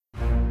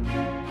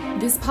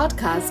This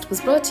podcast was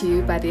brought to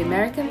you by the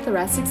American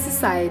Thoracic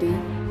Society.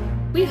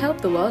 We help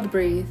the world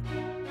breathe.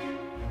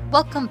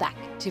 Welcome back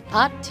to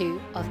part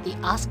 2 of the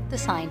Ask the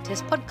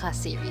Scientist podcast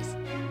series.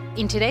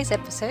 In today's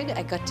episode,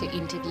 I got to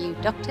interview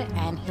Dr.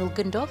 Anne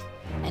Hilgendorf,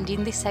 and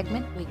in this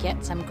segment, we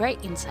get some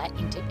great insight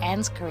into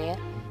Anne's career,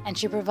 and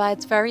she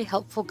provides very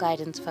helpful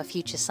guidance for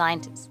future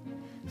scientists.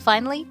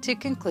 Finally, to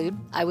conclude,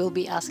 I will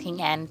be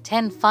asking Anne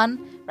 10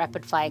 fun,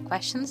 rapid-fire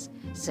questions,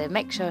 so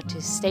make sure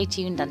to stay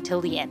tuned until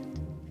the end.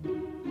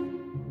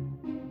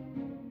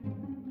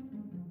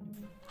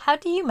 How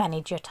do you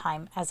manage your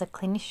time as a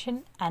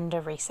clinician and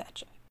a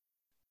researcher?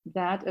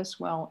 That as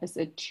well is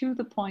a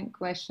to-the-point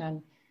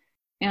question.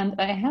 And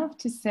I have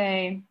to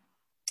say,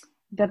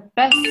 the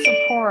best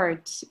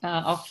support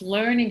of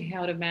learning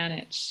how to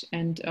manage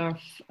and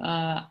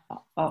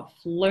of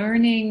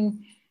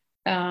learning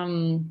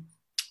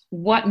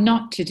what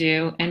not to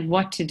do and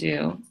what to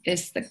do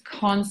is the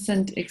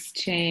constant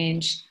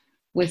exchange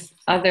with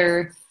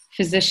other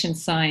physician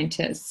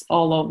scientists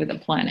all over the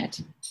planet.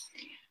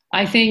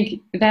 I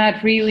think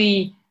that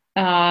really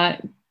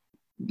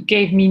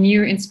gave me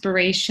new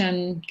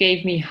inspiration,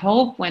 gave me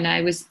hope when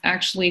I was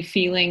actually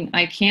feeling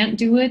I can't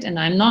do it and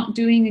I'm not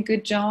doing a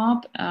good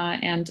job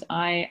and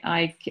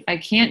I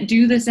can't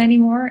do this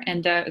anymore.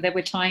 And there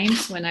were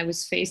times when I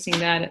was facing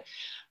that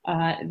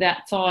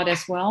thought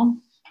as well.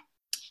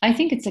 I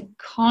think it's a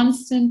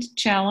constant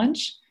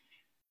challenge,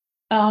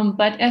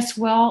 but as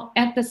well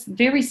at the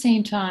very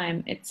same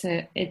time, it's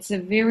a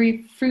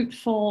very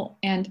fruitful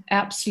and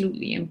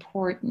absolutely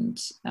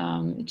important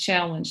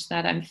challenge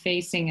that I'm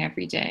facing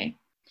every day.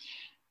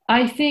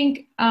 I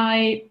think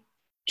I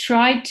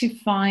tried to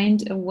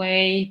find a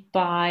way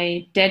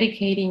by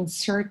dedicating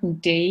certain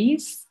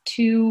days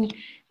to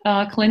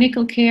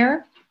clinical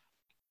care.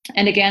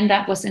 And again,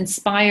 that was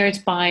inspired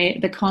by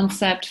the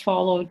concept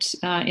followed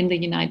in the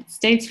United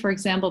States, for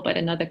example, but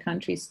in other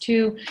countries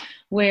too,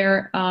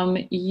 where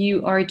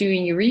you are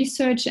doing your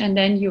research and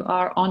then you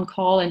are on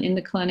call and in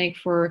the clinic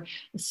for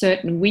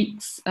certain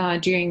weeks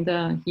during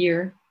the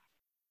year.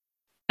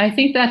 I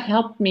think that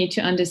helped me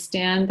to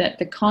understand that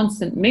the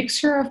constant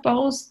mixture of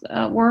both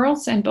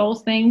worlds and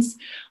both things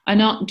are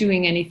not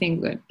doing anything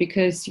good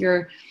because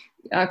you're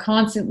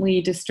constantly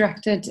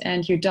distracted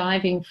and you're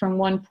diving from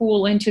one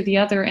pool into the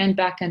other and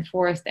back and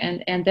forth,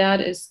 and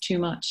that is too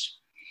much.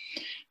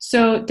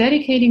 So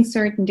dedicating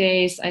certain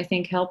days, I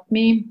think, helped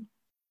me.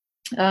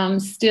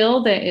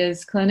 Still, there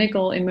is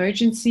clinical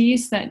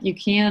emergencies that you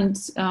can't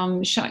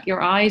shut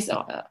your eyes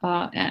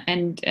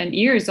and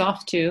ears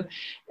off to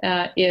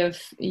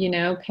if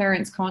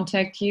parents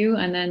contact you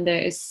and then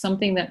there is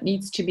something that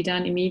needs to be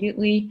done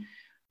immediately.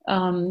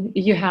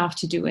 You have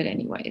to do it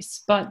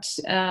anyways. But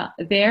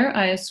there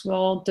I as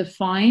well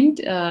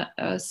defined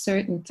a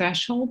certain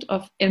threshold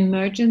of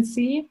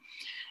emergency,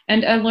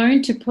 and I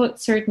learned to put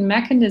certain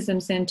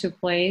mechanisms into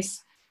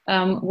place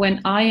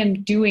when I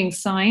am doing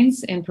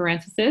science, in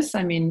parentheses,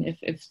 I mean,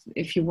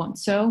 if you want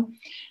so,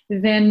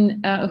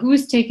 then who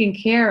is taking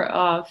care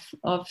of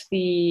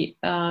the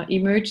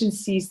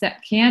emergencies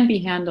that can be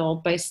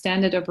handled by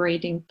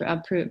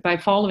by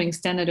following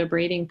standard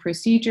operating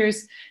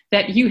procedures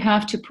that you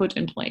have to put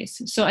in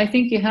place. So I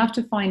think you have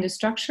to find a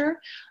structure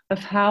of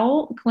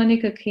how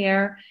clinical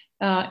care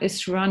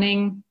is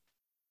running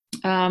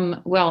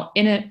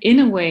in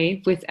a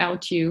way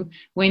without you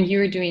when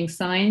you're doing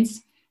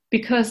science.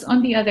 Because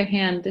on the other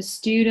hand, the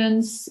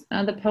students,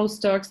 the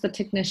postdocs, the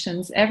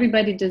technicians,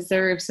 everybody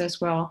deserves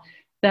as well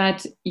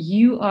that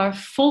you are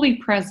fully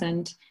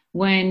present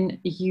when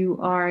you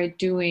are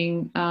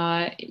doing,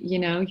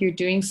 you're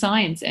doing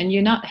science and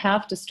you're not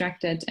half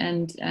distracted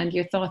and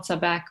your thoughts are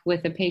back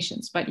with the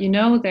patients, but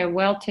they're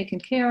well taken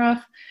care of.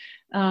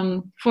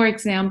 For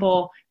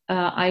example,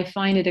 I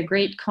find it a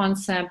great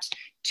concept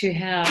to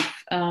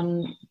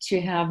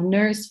have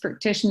nurse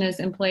practitioners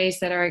in place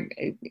that are,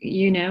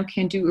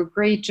 can do a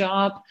great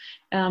job.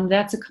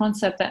 That's a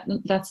concept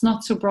that's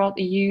not so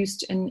broadly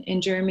used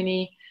in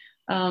Germany,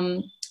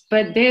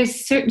 but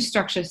there's certain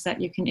structures that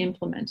you can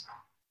implement.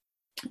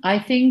 I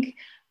think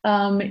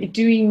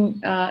doing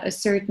a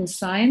certain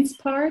science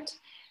part,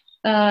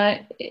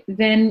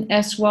 then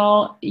as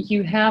well,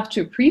 you have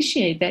to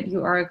appreciate that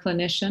you are a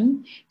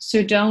clinician.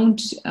 So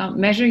don't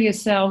measure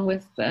yourself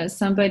with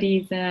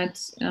somebody that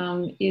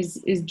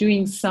is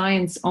doing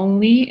science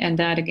only, and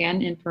that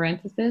again in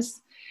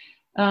parentheses,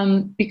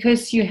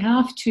 because you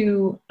have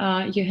to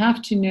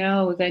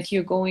know that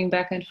you're going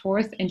back and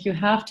forth, and you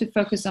have to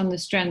focus on the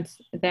strength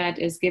that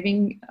is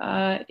giving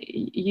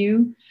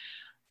you,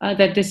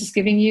 that this is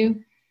giving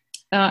you,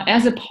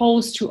 as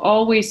opposed to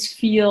always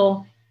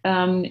feel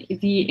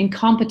the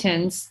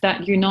incompetence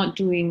that you're not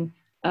doing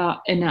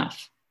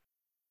enough.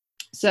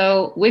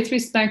 So with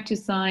respect to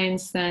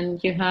science, then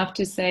you have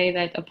to say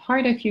that a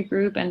part of your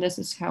group, and this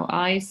is how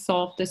I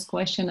solved this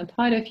question, a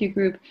part of your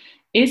group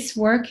is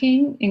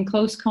working in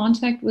close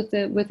contact with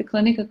the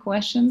clinical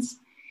questions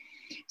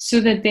so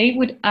that they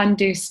would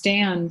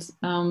understand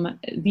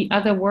the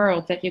other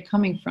world that you're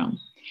coming from.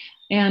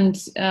 And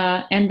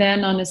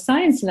then on a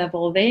science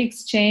level, they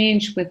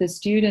exchange with the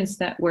students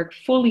that work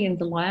fully in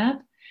the lab.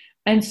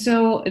 And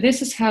so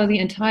this is how the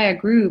entire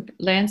group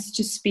learns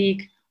to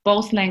speak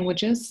both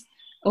languages,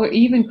 or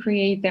even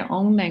create their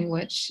own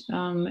language,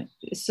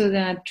 so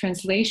that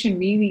translation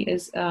really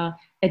is a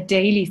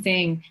daily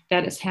thing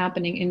that is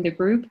happening in the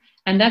group.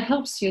 And that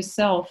helps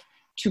yourself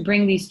to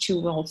bring these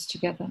two worlds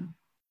together.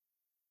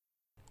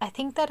 I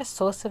think that a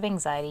source of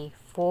anxiety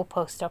for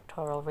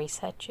postdoctoral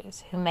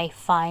researchers who may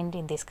find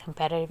in this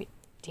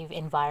competitive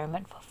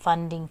environment for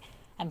funding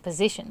and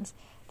positions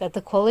that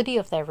the quality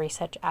of their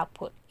research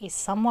output is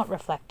somewhat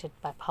reflected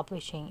by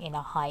publishing in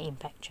a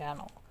high-impact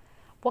journal.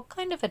 What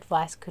kind of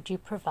advice could you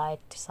provide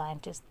to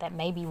scientists that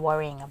may be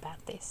worrying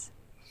about this?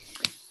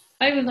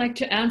 I would like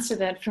to answer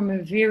that from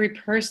a very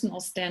personal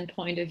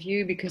standpoint of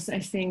view, because I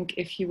think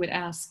if you would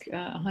ask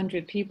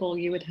 100 people,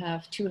 you would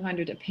have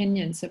 200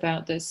 opinions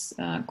about this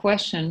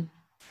question.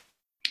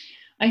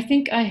 I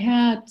think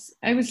I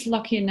was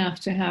lucky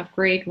enough to have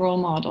great role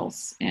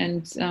models.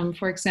 And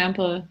for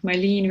example,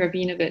 Marlene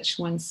Rabinovich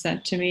once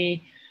said to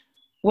me,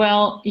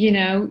 well,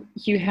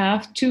 you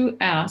have to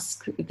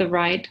ask the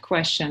right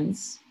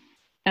questions,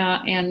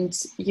 and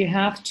you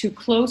have to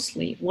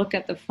closely look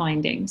at the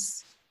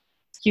findings.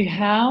 You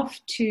have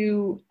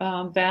to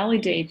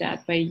validate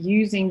that by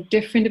using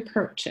different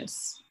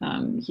approaches.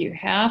 You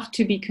have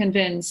to be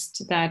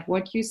convinced that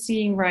what you're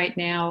seeing right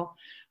now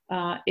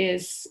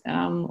is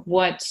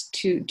what,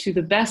 to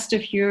the best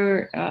of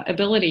your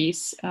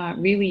abilities,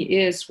 really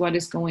is what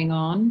is going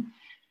on.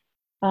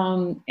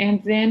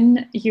 And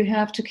then you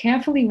have to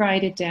carefully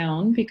write it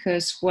down,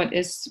 because what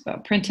is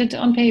printed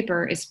on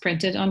paper is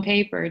printed on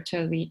paper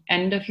till the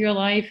end of your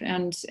life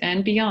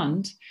and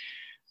beyond.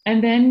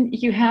 And then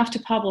you have to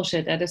publish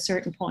it at a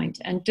certain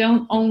point, and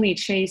don't only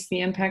chase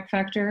the impact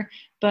factor,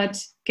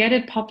 but get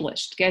it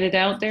published, get it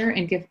out there,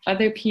 and give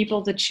other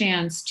people the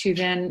chance to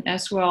then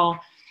as well,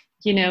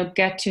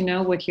 get to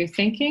know what you're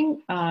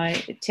thinking,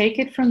 take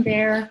it from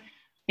there.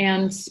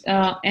 And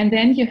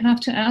then you have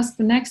to ask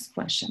the next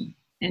question.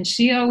 And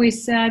she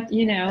always said,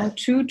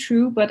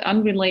 true, but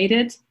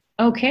unrelated.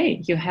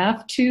 Okay, you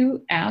have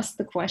to ask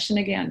the question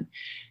again.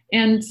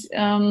 And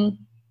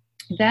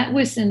that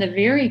was in the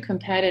very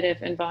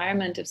competitive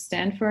environment of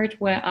Stanford,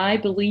 where I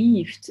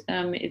believed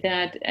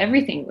that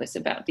everything was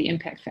about the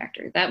impact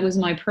factor. That was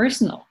my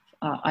personal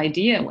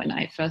idea when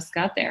I first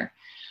got there.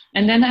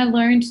 And then I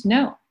learned,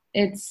 no,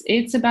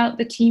 it's about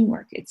the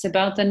teamwork. It's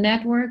about the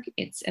network.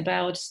 It's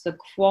about the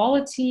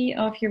quality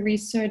of your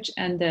research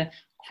and the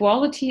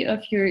quality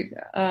of your,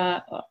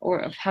 or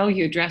of how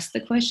you address the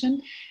question.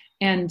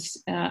 And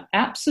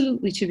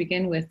absolutely, to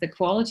begin with, the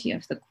quality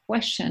of the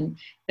question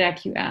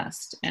that you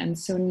asked. And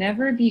so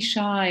never be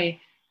shy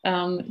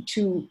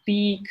to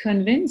be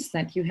convinced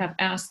that you have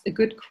asked a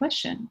good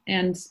question,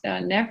 and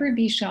never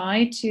be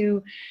shy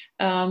to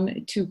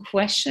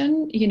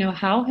question,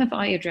 how have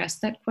I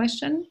addressed that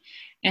question?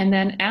 And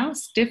then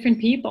ask different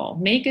people,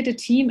 make it a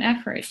team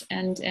effort,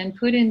 and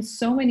put in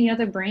so many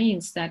other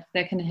brains that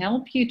can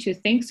help you to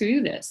think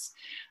through this,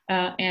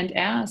 and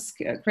ask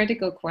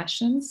critical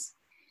questions.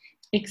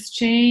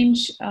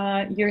 Exchange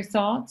your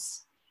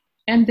thoughts,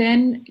 and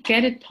then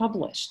get it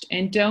published.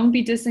 And don't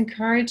be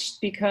disencouraged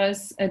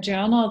because a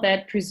journal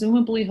that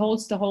presumably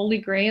holds the holy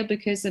grail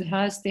because it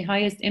has the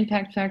highest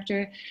impact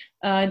factor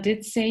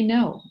did say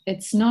no.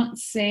 It's not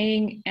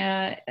saying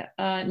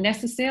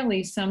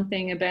necessarily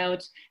something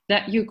about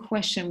that your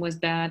question was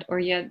bad, or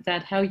yet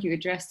that how you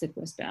addressed it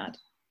was bad.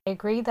 I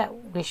agree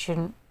that we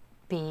shouldn't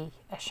be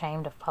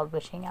ashamed of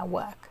publishing our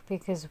work,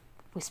 because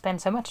we spend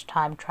so much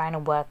time trying to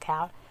work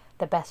out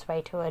the best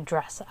way to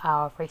address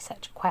our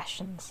research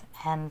questions,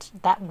 and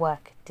that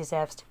work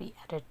deserves to be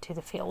added to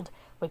the field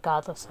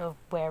regardless of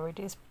where it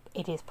is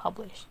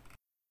published.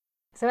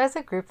 So as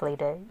a group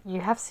leader,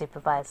 you have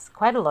supervised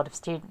quite a lot of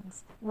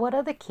students. What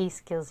are the key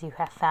skills you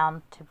have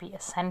found to be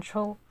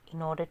essential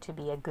in order to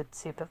be a good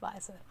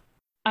supervisor?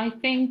 I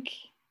think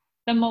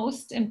the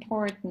most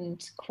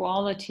important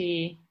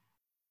quality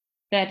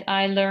that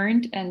I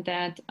learned and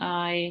that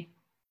I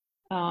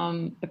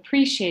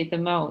appreciate the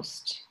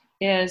most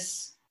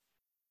is,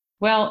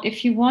 well,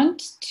 if you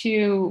want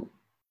to,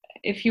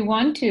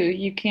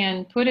 you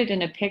can put it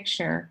in a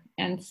picture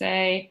and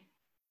say,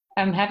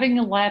 I'm having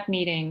a lab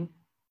meeting.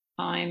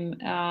 I'm,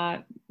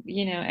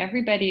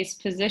 everybody is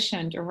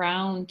positioned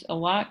around a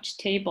large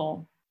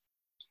table.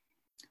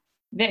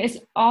 There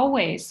is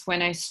always,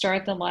 when I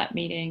start the lab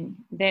meeting,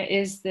 there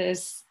is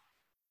this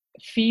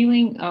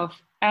feeling of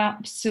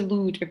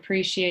absolute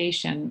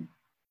appreciation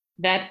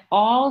that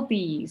all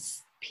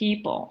these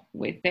people,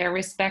 with their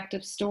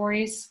respective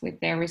stories, with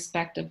their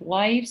respective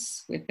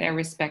lives, with their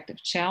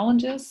respective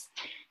challenges,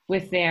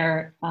 with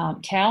their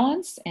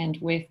talents, and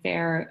with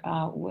their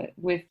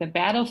with the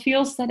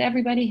battlefields that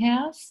everybody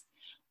has,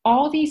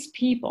 all these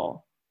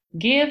people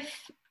give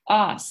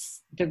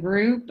us, the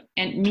group,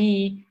 and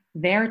me,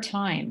 their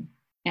time,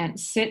 and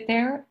sit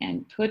there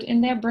and put in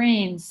their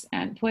brains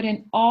and put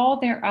in all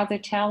their other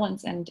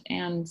talents and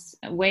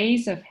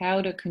ways of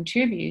how to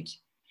contribute.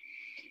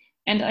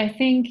 And I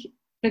think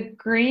the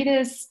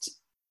greatest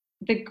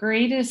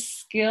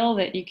skill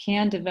that you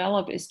can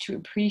develop is to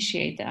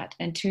appreciate that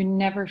and to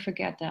never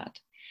forget that.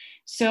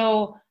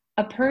 So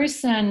a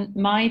person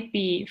might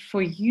be,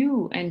 for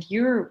you and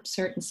your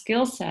certain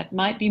skill set,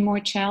 might be more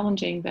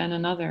challenging than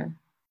another.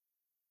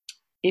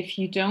 If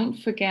you don't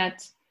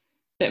forget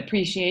the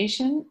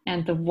appreciation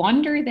and the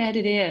wonder that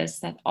it is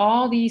that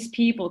all these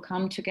people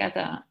come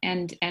together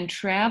and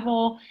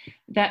travel,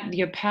 that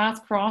your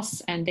path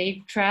cross, and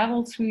they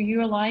travel through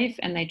your life,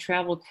 and they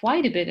travel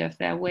quite a bit of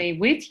their way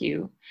with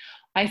you.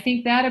 I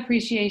think that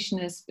appreciation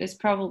is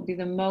probably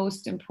the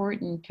most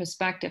important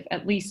perspective,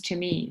 at least to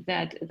me,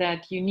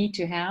 that you need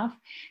to have,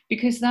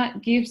 because that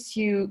makes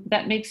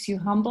you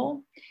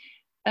humble.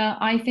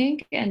 I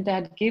think, and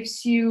that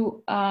gives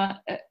you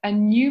a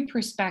new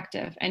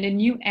perspective and a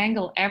new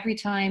angle every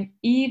time,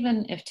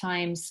 even if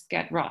times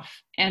get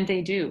rough, and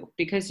they do,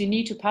 because you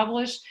need to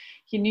publish,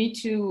 you need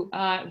to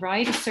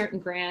write a certain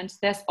grant.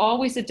 There's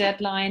always a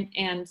deadline,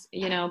 and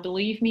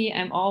believe me,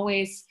 I'm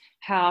always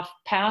have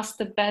passed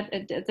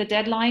the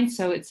deadline,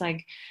 so it's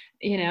like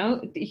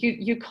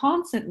you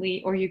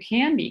constantly, or you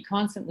can be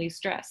constantly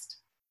stressed.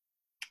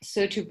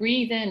 So to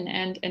breathe in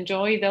and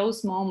enjoy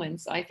those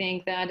moments, I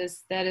think that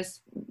is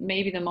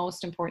maybe the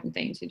most important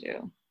thing to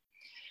do.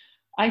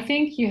 I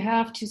think you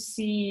have to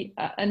see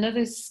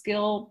another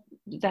skill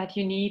that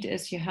you need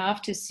is you have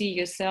to see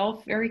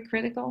yourself very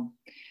critical.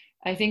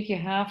 I think you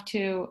have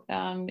to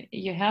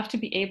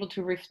be able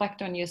to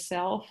reflect on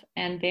yourself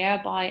and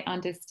thereby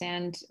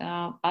understand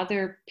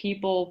other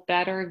people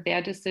better,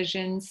 their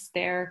decisions,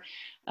 their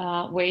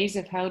ways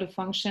of how to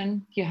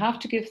function. You have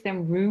to give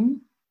them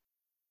room.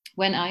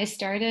 When I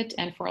started,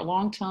 and for a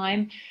long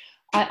time,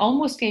 I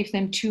almost gave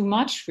them too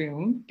much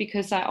room,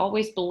 because I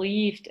always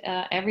believed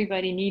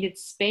everybody needed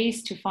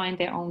space to find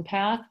their own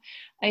path.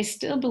 I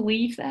still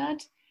believe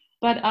that,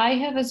 but I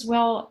have as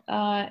well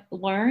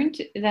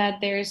learned that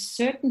there's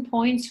certain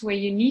points where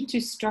you need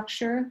to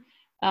structure,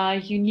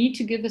 you need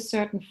to give a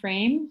certain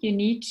frame, you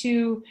need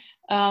to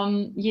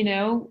light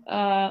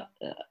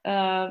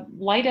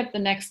up the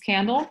next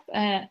candle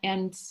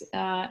and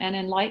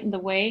enlighten the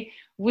way,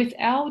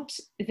 without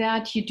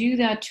that you do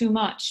that too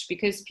much,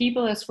 because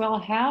people as well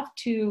have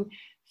to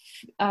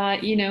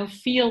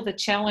feel the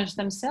challenge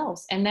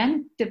themselves and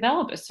then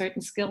develop a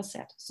certain skill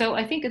set. So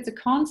I think it's a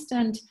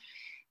constant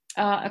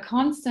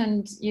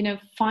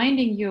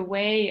finding your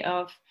way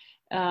of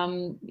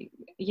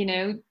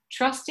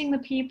trusting the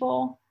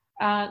people,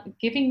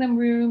 giving them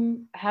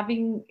room,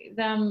 having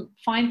them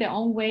find their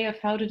own way of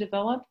how to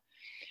develop,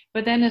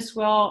 but then as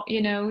well,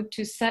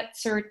 to set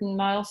certain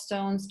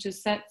milestones, to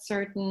set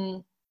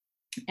certain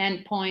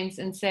endpoints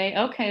and say,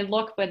 okay,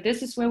 look, but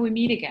this is where we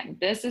meet again.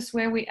 This is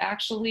where we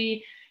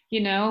actually,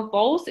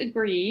 both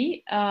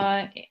agree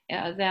that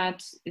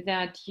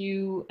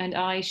you and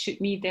I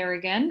should meet there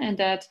again, and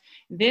that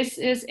this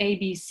is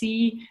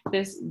ABC,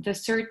 the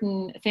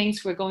certain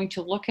things we're going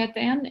to look at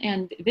then,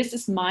 and this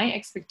is my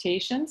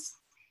expectations.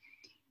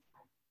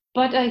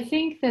 But I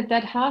think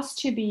that has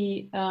to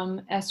be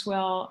as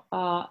well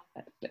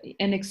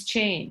an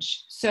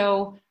exchange.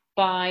 So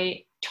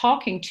by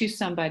talking to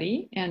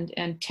somebody and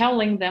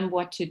telling them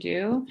what to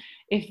do,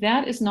 if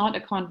that is not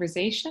a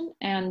conversation,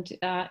 and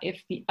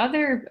if the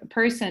other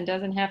person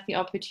doesn't have the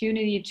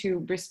opportunity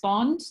to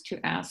respond,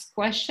 to ask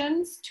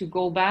questions, to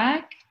go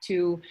back,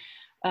 to,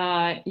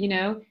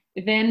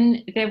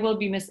 then there will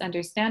be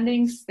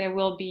misunderstandings. There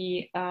will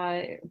be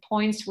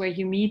points where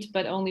you meet,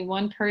 but only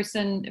one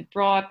person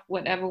brought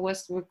whatever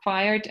was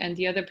required, and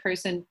the other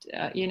person,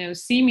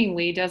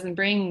 seemingly doesn't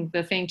bring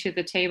the thing to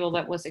the table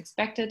that was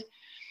expected.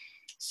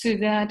 So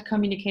that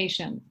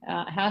communication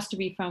has to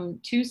be from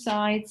two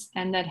sides,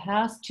 and that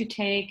has to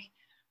take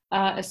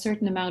a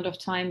certain amount of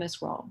time as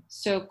well.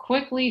 So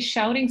quickly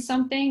shouting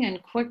something and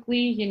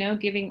quickly,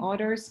 giving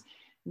orders,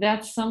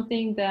 that's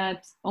something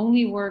that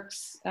only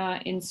works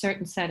in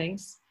certain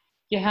settings.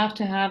 You have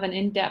to have an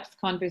in-depth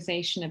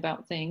conversation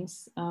about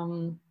things,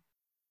 and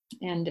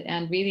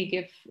really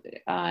give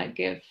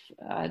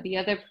the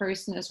other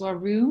person as well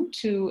room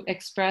to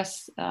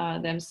express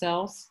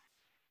themselves.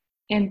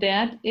 And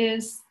that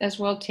is as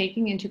well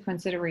taking into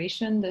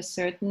consideration the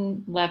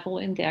certain level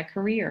in their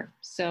career.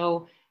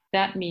 So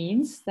that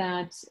means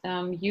that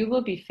you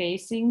will be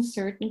facing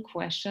certain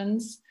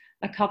questions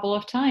a couple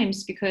of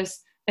times,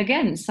 because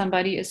again,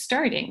 somebody is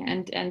starting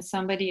and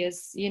somebody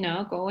is,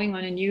 going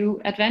on a new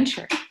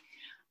adventure.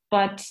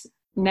 But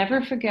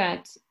never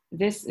forget,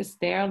 this is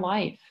their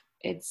life.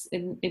 It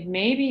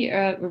may be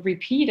a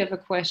repeat of a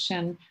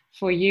question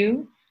for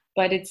you,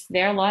 but it's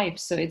their life.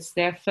 So it's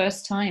their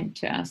first time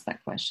to ask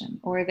that question,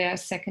 or their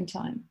second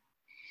time.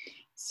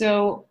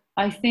 So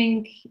I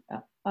think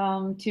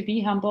to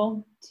be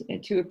humble,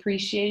 to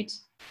appreciate,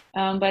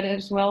 but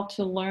as well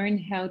to learn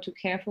how to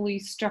carefully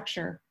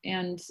structure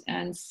and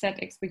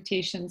set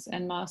expectations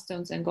and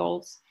milestones and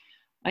goals.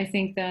 I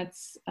think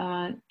that's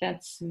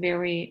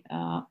very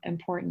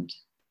important.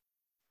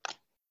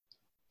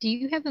 Do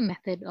you have a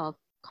method of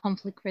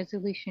conflict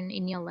resolution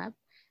in your lab?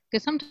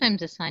 Because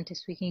sometimes as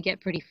scientists we can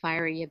get pretty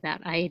fiery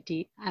about our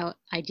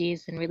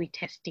ideas and really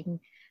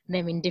testing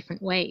them in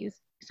different ways.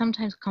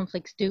 Sometimes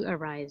conflicts do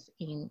arise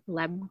in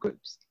lab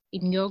groups.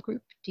 In your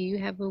group, do you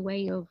have a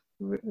way of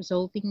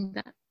resolving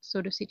that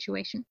sort of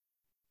situation?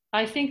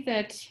 I think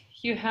that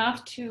you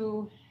have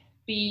to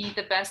be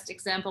the best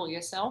example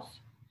yourself.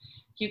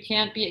 You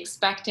can't be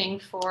expecting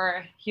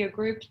for your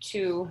group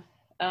to,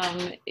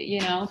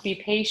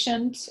 be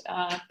patient,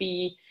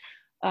 be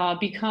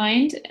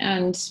kind,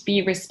 and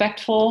be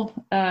respectful.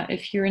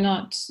 If you're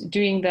not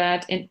doing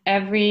that in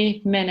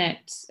every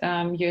minute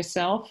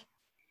yourself,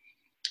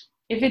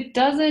 if it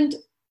doesn't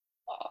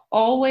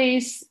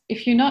always,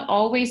 if you're not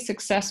always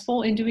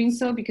successful in doing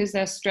so because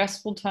there's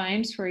stressful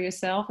times for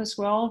yourself as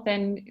well,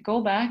 then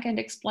go back and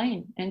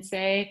explain and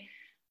say,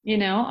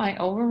 I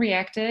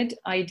overreacted.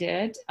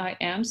 I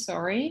am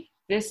sorry.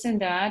 This and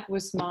that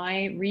was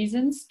my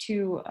reasons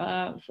to,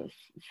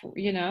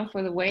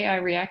 for the way I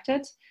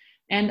reacted.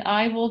 And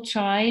I will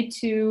try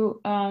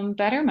to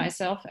better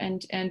myself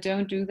and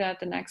don't do that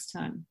the next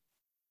time.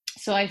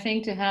 So I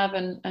think to have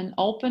an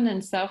open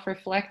and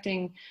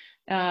self-reflecting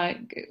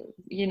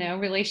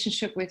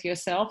relationship with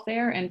yourself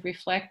there and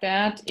reflect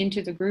that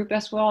into the group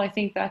as well. I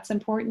think that's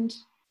important.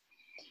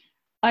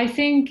 I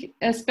think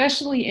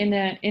especially in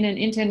an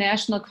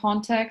international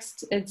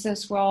context, it's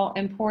as well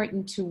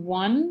important to,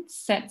 one,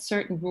 set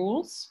certain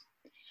rules,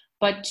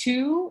 but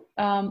two,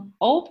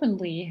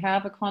 openly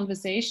have a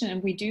conversation,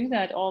 and we do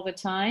that all the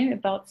time,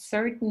 about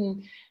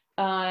certain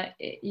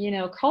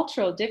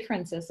cultural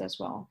differences as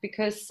well,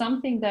 because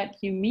something that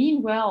you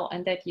mean well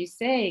and that you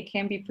say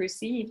can be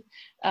perceived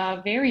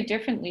very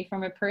differently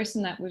from a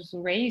person that was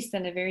raised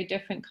in a very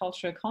different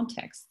cultural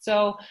context.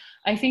 So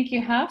I think you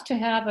have to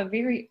have a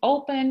very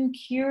open,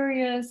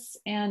 curious,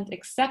 and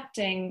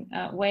accepting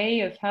way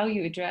of how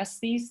you address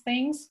these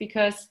things,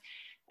 because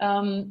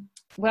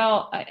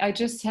I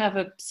just have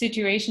a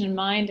situation in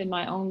mind in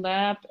my own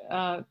lab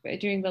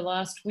during the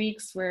last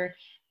weeks where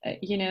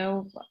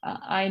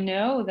I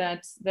know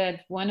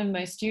that one of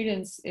my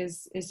students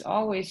is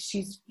always,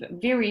 she's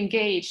very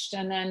engaged,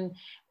 and then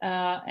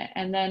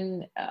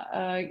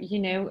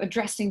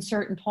addressing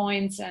certain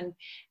points, and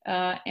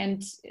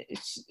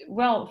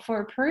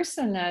for a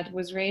person that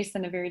was raised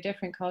in a very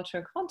different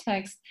cultural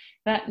context,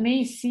 that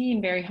may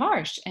seem very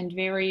harsh and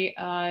very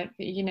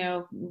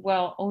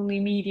only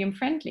medium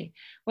friendly.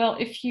 Well,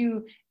 if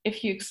you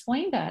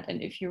explain that,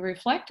 and if you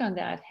reflect on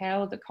that,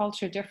 how the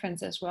culture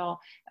difference as well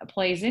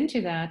plays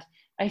into that,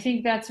 I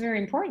think that's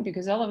very important,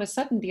 because all of a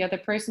sudden the other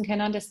person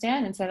can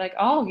understand and say like,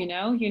 oh,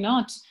 you're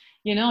not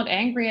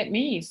angry at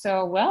me.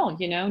 So, well,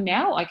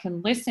 now I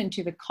can listen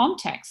to the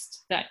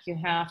context that you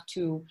have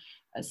to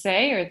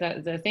say, or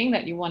the thing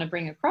that you want to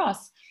bring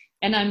across.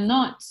 And I'm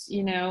not,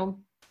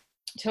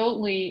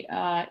 totally,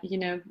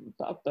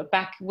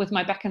 back with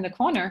my back in the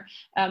corner,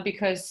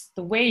 because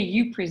the way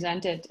you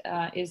present it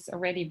is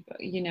already,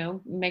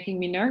 making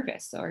me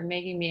nervous or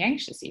making me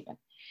anxious even.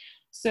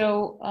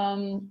 So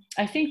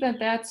I think that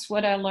that's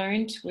what I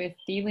learned with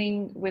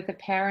dealing with the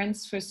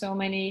parents for so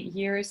many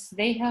years.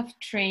 They have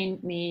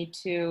trained me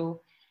to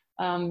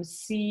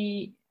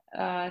see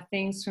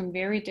things from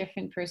very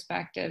different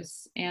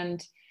perspectives.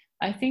 And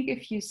I think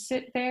if you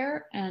sit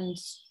there and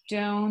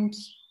don't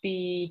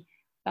be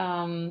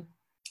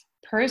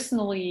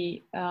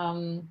personally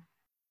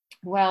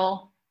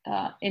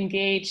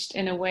engaged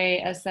in a way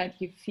as that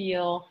you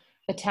feel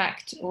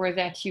attacked, or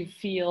that you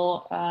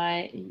feel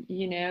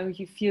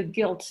you feel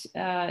guilt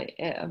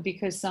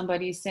because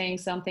somebody's saying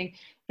something,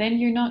 then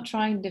you're not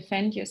trying to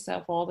defend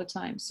yourself all the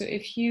time. So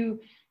if you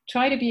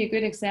try to be a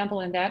good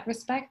example in that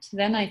respect,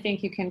 then I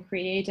think you can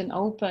create an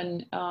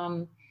open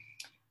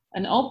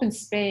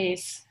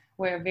space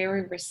where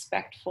very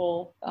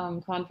respectful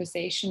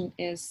conversation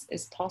is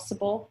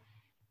possible.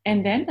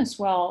 And then as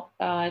well,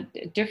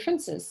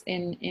 differences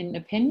in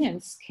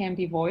opinions can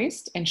be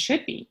voiced, and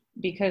should be,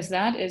 because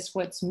that is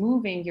what's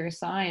moving your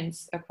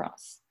science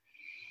across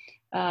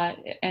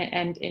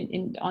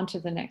and onto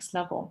the next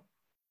level.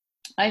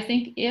 I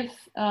think if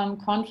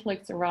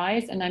conflicts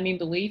arise, and I mean,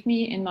 believe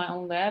me, in my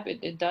own lab,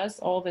 it does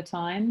all the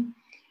time.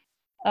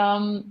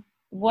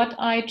 What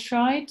I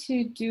try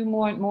to do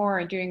more and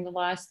more during the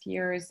last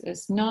years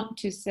is not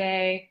to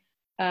say,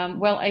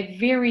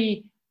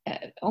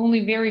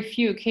 only very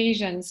few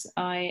occasions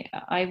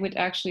I would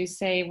actually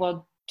say,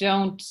 well,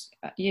 don't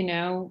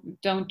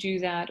do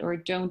that, or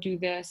don't do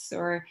this,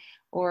 or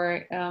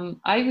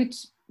I would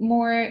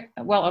more,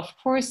 of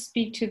course,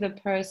 speak to the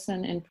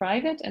person in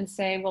private and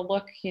say, well,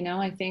 look,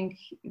 I think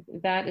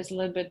that is a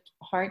little bit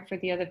hard for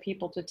the other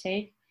people to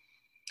take.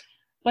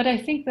 But I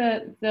think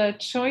the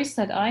choice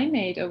that I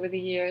made over the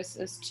years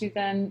is to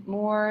then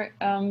more,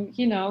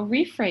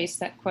 rephrase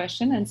that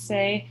question and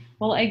say,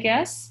 well, I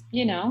guess,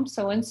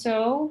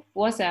 so-and-so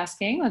was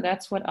asking, or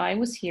that's what I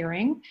was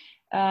hearing.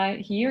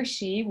 He or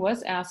she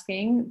was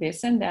asking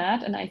this and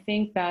that. And I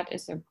think that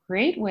is a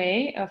great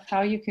way of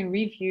how you can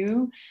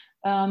review,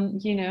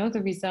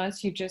 the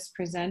results you just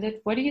presented.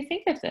 What do you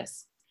think of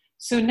this?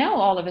 So now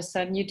all of a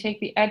sudden you take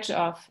the edge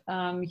off,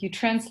 you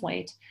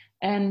translate.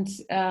 And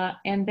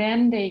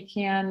then they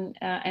can,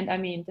 and I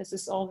mean, this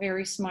is all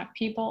very smart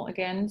people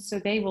again, so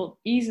they will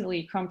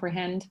easily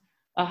comprehend,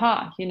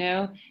 aha,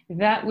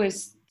 that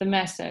was the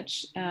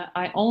message.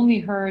 I only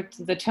heard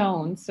the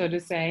tone, so to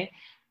say,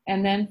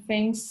 and then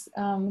things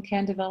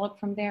can develop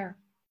from there.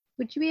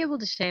 Would you be able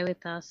to share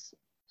with us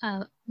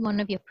one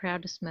of your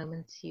proudest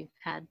moments you've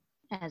had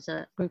as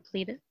a group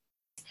leader?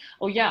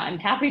 Oh yeah, I'm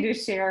happy to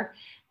share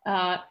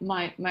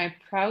my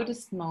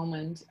proudest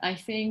moment. I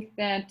think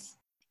that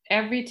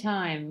every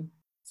time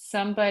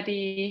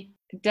somebody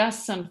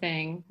does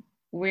something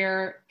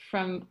where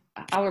from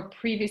our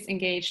previous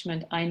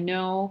engagement, I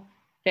know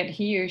that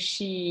he or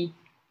she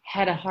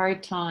had a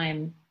hard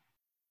time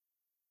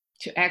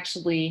to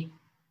actually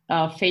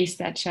face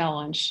that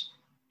challenge.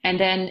 And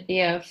then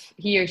if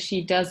he or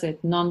she does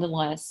it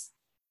nonetheless,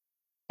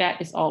 that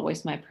is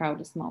always my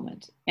proudest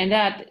moment. And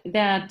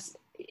that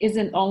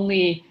isn't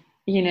only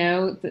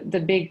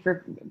the big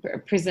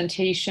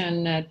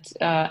presentation at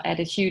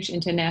a huge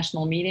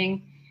international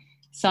meeting.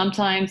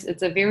 Sometimes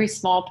it's a very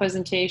small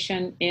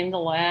presentation in the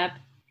lab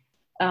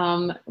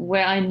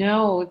where I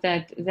know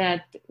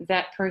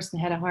that person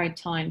had a hard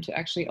time to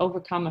actually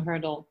overcome a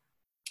hurdle,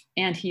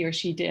 and he or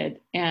she did,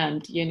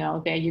 and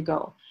there you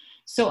go.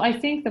 So I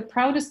think the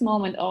proudest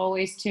moment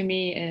always to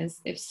me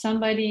is if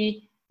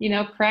somebody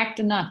cracked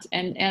a nut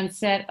and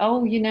said,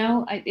 oh,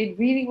 it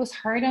really was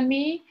hard on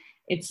me.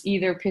 It's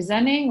either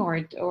presenting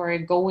or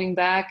going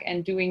back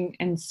and doing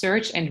and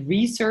search and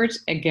research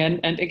again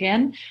and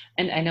again.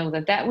 And I know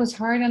that was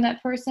hard on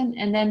that person.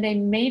 And then they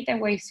made their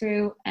way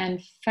through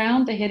and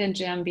found the hidden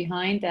gem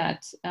behind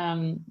that.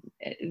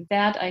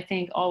 That I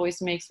think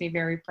always makes me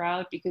very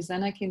proud, because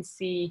then I can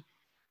see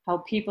how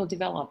people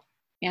develop.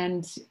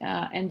 And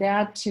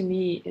that to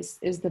me is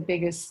the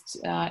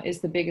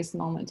biggest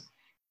moment.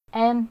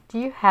 And do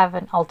you have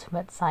an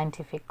ultimate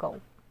scientific goal?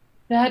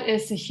 That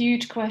is a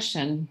huge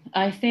question.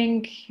 I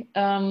think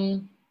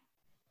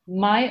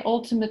my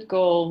ultimate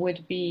goal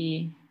would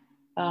be,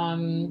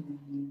 well,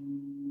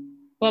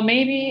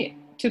 maybe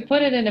to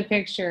put it in a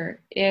picture,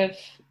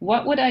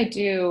 what would I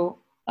do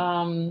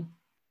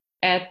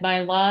at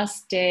my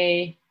last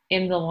day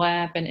in the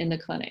lab and in the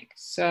clinic?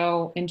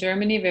 So in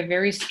Germany, we're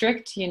very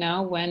strict,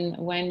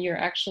 when you're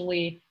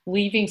actually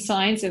leaving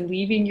science and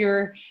leaving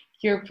your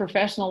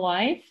professional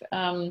life.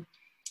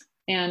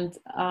 And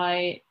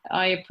I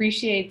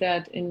appreciate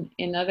that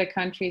in other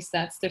countries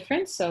that's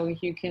different. So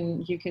you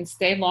can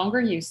stay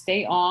longer, you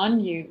stay on,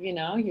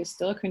 you're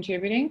still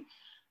contributing.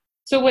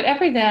 So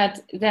whatever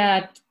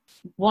that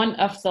one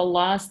of the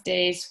last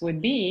days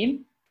would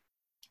be,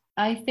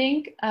 I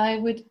think I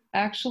would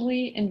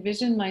actually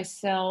envision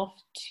myself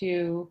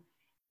to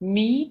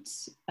meet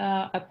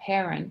a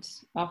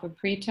parent of a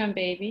preterm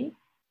baby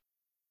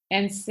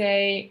and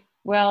say,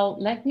 well,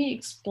 let me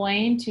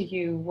explain to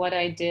you what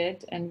I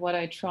did and what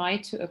I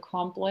tried to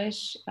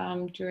accomplish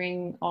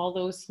during all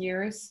those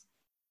years.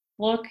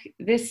 Look,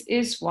 this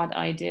is what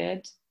I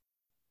did.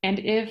 And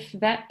if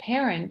that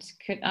parent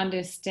could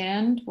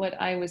understand what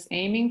I was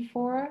aiming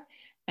for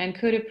and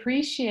could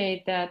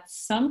appreciate that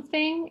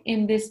something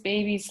in this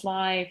baby's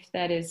life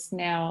that is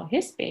now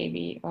his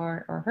baby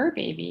or her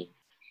baby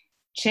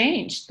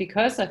changed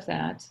because of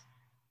that,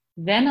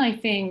 then I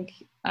think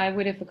I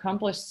would have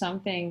accomplished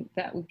something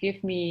that would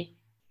give me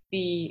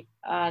the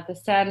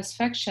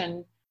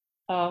satisfaction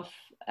of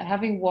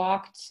having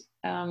walked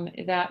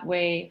that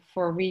way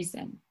for a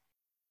reason.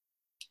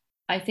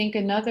 I think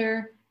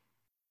another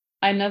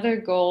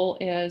goal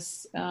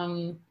is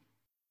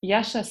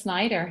Yasha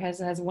Snyder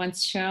has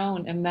once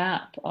shown a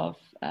map of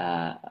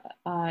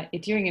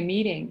during a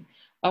meeting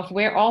of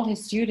where all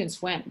his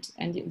students went,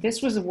 and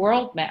this was a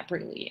world map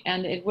really,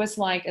 and it looked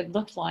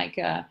like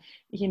a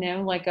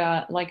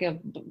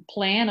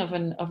plan of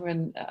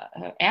an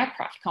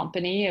aircraft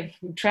company of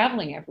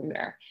traveling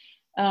everywhere.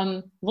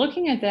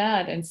 Looking at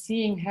that and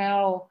seeing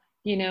how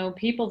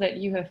people that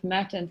you have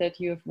met and that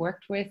you have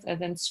worked with are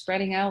then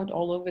spreading out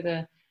all over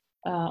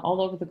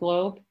the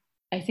globe,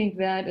 I think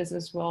that is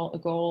as well a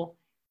goal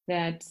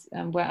that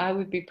where I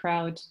would be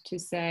proud to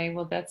say,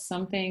 well, that's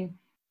something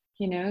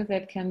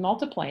that can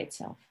multiply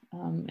itself,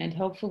 and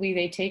hopefully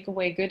they take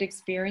away good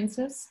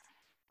experiences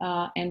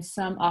and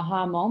some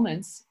aha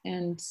moments,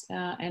 and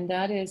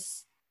that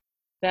is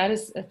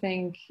I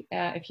think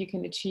if you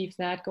can achieve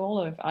that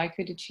goal, or if I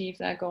could achieve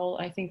that goal,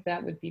 I think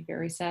that would be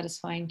very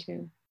satisfying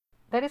too.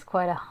 That is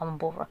quite a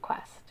humble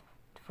request.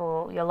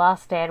 For your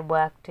last day at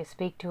work, to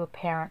speak to a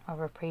parent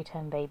of a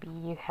preterm baby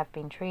you have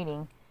been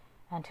treating,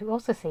 and to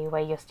also see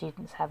where your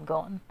students have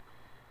gone.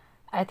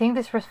 I think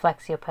this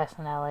reflects your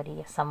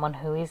personality as someone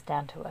who is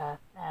down to earth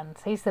and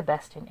sees the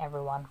best in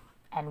everyone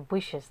and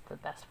wishes the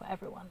best for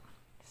everyone.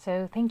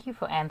 So thank you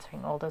for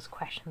answering all those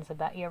questions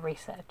about your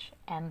research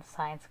and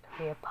science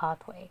career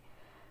pathway.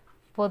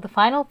 For the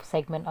final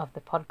segment of the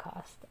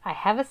podcast, I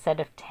have a set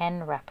of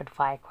 10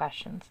 rapid-fire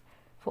questions.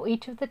 For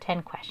each of the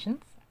 10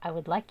 questions, I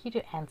would like you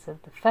to answer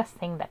the first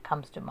thing that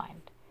comes to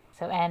mind.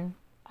 So Anne,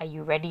 are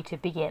you ready to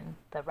begin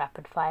the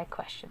rapid-fire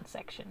question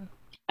section?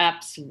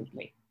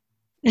 Absolutely.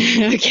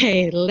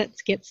 Okay,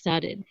 let's get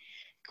started.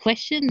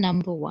 Question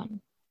number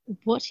 1.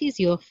 What is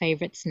your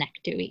favorite snack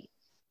to eat?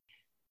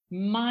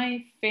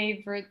 My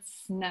favorite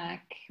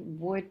snack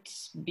would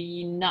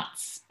be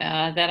nuts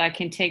that I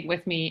can take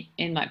with me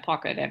in my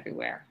pocket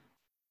everywhere.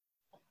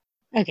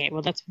 Okay,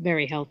 well, that's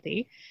very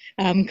healthy.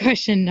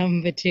 Question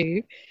number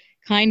 2.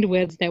 Kind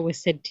words that were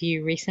said to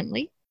you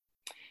recently?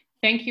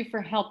 Thank you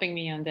for helping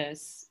me on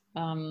this.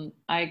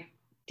 I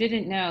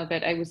didn't know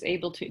that I was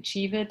able to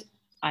achieve it.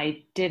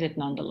 I did it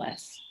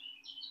nonetheless.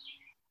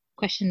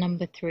 Question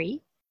number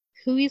 3.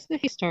 Who is the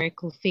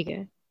historical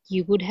figure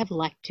you would have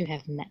liked to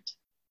have met?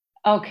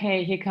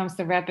 Okay, here comes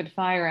the rapid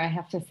fire. I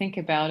have to think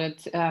about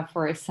it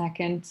for a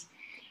second.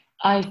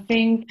 I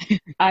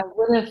think I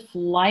would have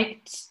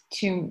liked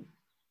to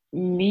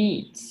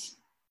meet.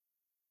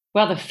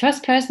 Well, the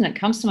first person that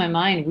comes to my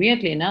mind,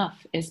 weirdly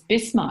enough, is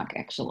Bismarck,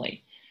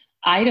 actually.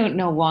 I don't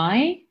know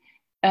why.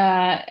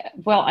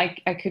 Well,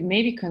 I could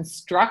maybe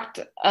construct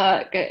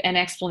an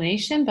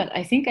explanation, but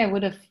I think I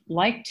would have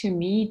liked to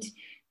meet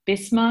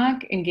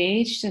Bismarck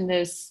engaged in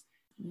this,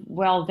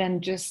 well,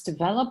 then just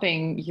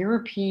developing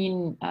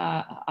European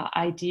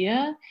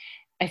idea.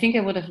 I think I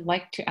would have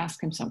liked to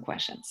ask him some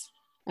questions.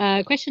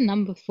 Question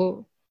number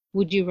 4.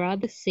 Would you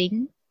rather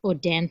sing or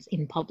dance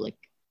in public?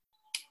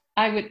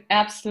 I would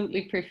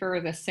absolutely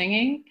prefer the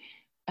singing.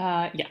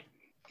 Yeah.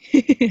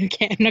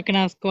 Okay, I'm not going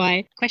to ask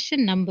why.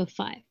 Question number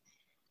 5.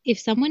 If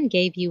someone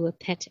gave you a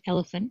pet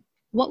elephant,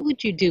 what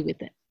would you do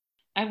with it?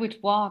 I would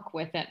walk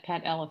with that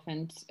pet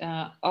elephant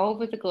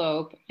over the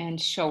globe and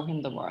show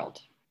him the world.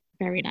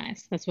 Very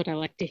nice. That's what I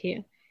like to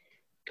hear.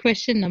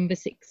 Question number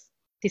 6.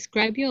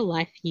 Describe your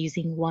life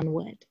using one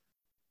word.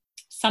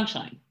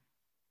 Sunshine.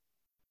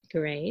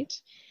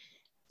 Great.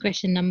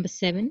 Question number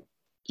 7.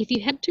 If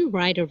you had to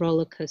ride a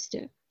roller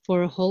coaster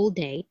for a whole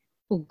day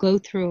or go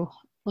through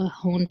a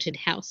haunted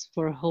house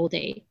for a whole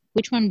day,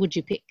 which one would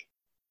you pick?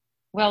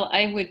 Well,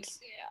 I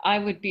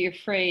would be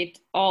afraid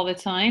all the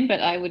time, but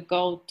I would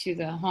go to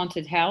the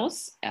haunted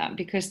house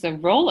because the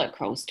roller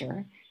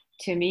coaster,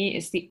 to me,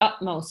 is the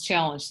utmost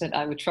challenge that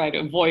I would try to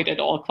avoid at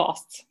all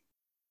costs.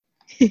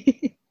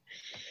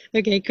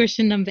 Okay,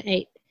 question number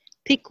 8.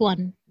 Pick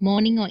one,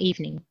 morning or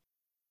evening?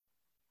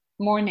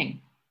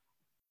 Morning.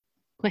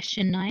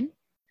 Question 9.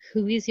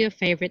 Who is your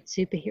favorite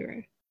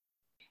superhero?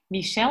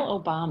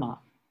 Michelle Obama.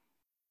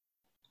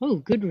 Oh,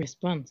 good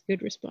response.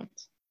 Good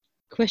response.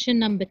 Question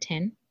number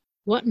 10.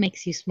 What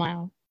makes you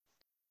smile?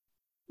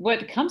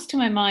 What comes to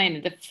my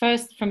mind, the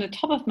first from the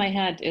top of my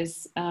head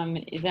is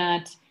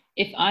that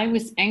if I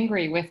was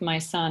angry with my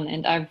son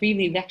and I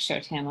really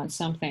lectured him on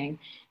something,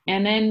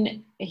 and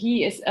then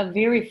he is a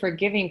very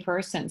forgiving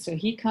person, so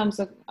he comes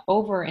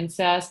over and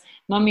says,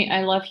 "Mommy,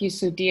 I love you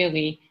so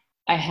dearly,"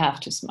 I have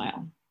to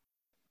smile.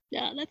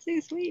 Yeah, that's so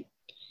sweet.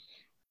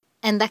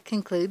 And that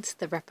concludes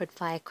the rapid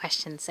fire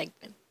question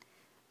segment.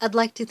 I'd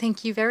like to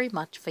thank you very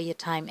much for your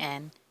time,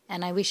 Anne,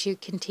 and I wish you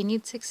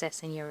continued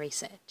success in your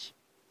research.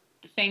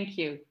 Thank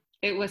you.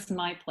 It was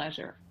my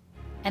pleasure.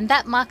 And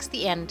that marks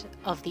the end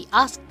of the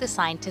Ask the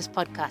Scientist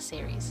podcast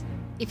series.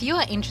 If you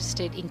are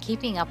interested in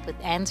keeping up with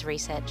Anne's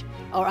research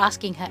or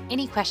asking her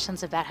any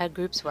questions about her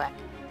group's work,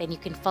 then you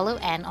can follow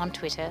Anne on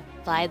Twitter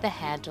via the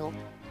handle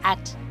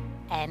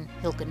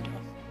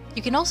 @AnneHilgendorf.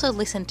 You can also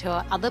listen to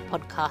our other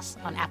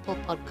podcasts on Apple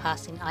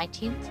Podcasts and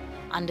iTunes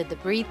under the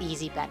Breathe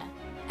Easy banner.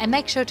 And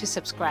make sure to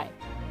subscribe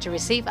to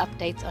receive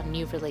updates on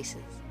new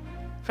releases.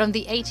 From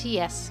the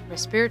ATS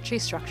Respiratory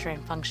Structure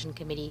and Function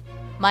Committee,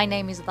 my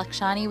name is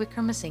Lakshani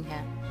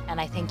Wickramasinghe, and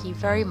I thank you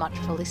very much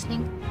for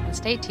listening, and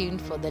stay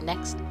tuned for the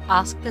next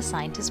Ask the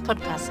Scientist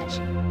podcast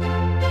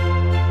session.